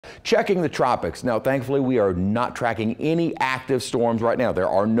Checking the tropics. Now, thankfully, we are not tracking any active storms right now. There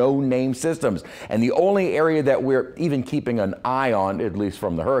are no named systems. And the only area that we're even keeping an eye on, at least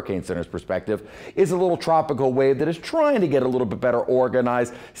from the Hurricane Center's perspective, is a little tropical wave that is trying to get a little bit better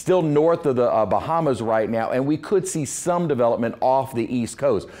organized, still north of the Bahamas right now, and we could see some development off the east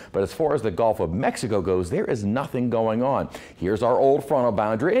coast. But as far as the Gulf of Mexico goes, there is nothing going on. Here's our old frontal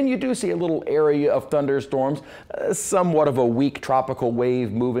boundary, and you do see a little area of thunderstorms, somewhat of a weak tropical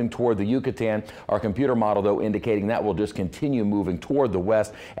wave moving toward the Yucatan. Our computer model, though, indicating that will just continue moving toward the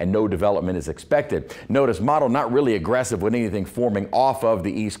west and no development is expected. Notice model not really aggressive with anything forming off of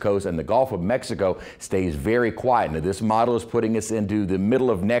the east coast, and the Gulf of Mexico stays very quiet. Now, this model is putting us into the middle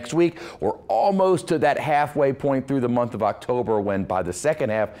of next week. We're almost to that halfway point through the month of October, when by the second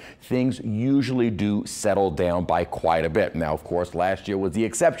half, things usually do settle down by quite a bit. Now, of course, last year was the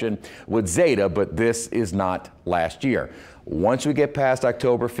exception with Zeta, but this is not last year. Once we get past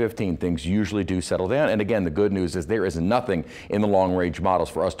October 15, things usually do settle down. And again, the good news is there is nothing in the long-range models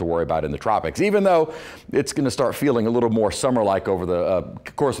for us to worry about in the tropics, even though it's going to start feeling a little more summer-like over the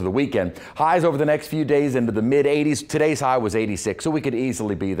course of the weekend. Highs over the next few days into the mid-80s. Today's high was 86, so we could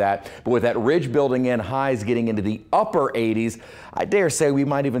easily be that. But with that ridge building in, highs getting into the upper 80s, I dare say we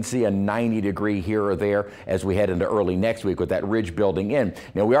might even see a 90-degree here or there as we head into early next week with that ridge building in.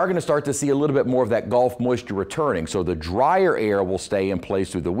 Now, we are going to start to see a little bit more of that Gulf moisture returning, so the drier air will stay in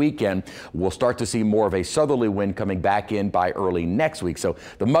place through the weekend. We'll start to see more of a southerly wind coming back in by early next week. So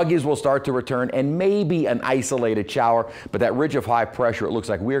the muggies will start to return and maybe an isolated shower, but that ridge of high pressure, it looks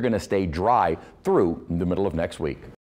like we're going to stay dry through the middle of next week.